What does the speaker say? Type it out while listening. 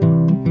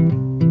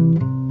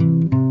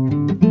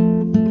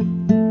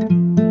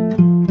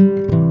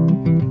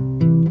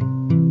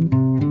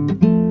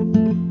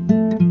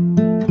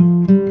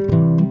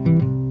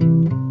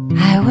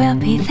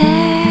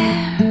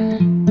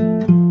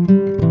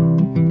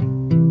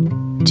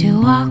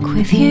walk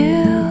with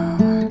you.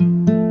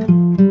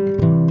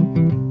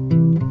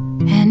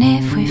 And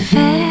if we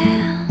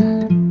fail,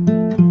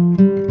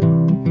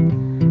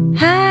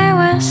 I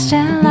will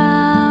still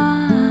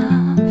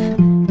love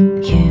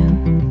you.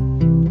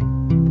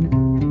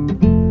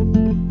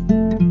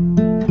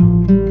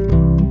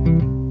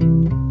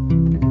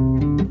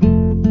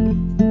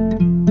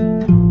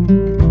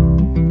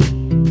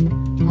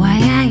 Why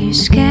are you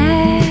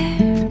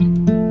scared?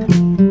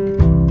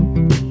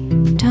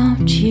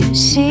 Don't you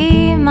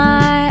see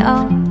my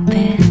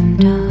open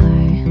door?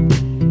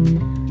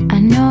 I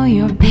know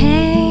your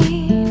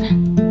pain.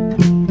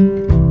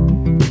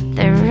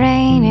 The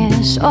rain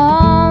is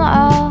all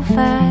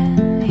over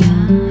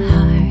your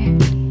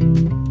heart.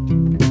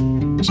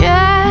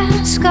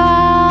 Just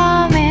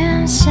come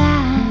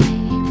inside.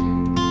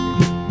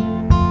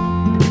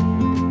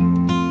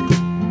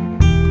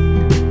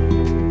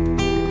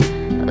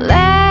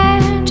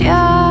 Let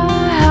your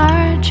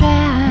heart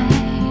dry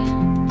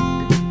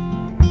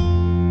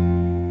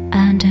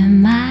under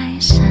my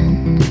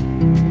sun.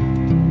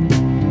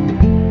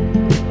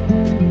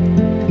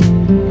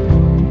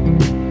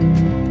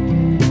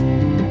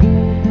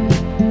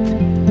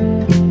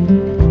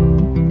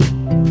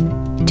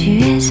 Tu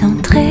es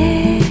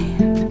entré,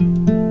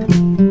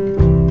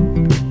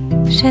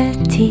 je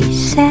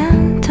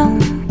discerne ton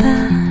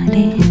pas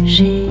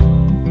léger.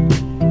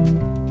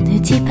 Ne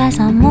dis pas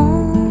un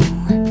mot,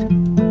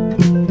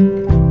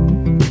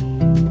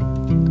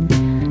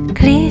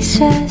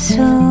 glisse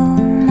sous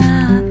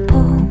ma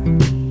peau.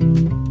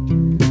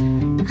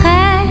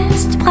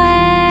 Reste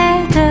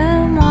près de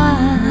moi.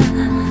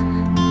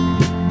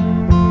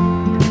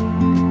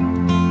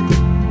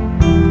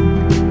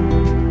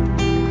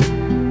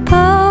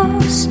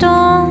 Pose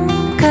ton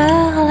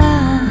cœur là,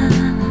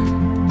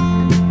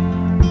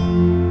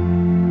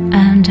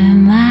 under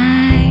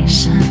my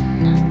sun,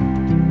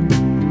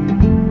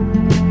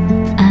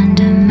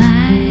 under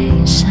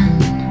my sun.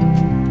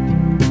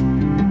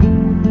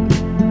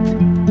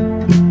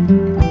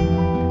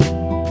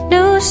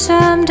 Nous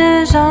sommes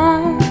deux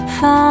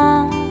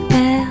enfants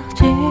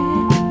perdus,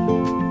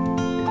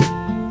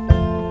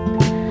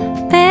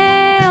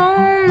 mais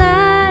on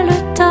a le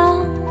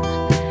temps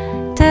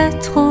de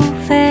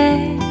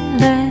trouver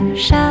le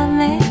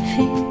jamais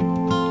vu.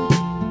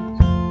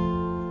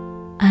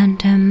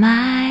 Under my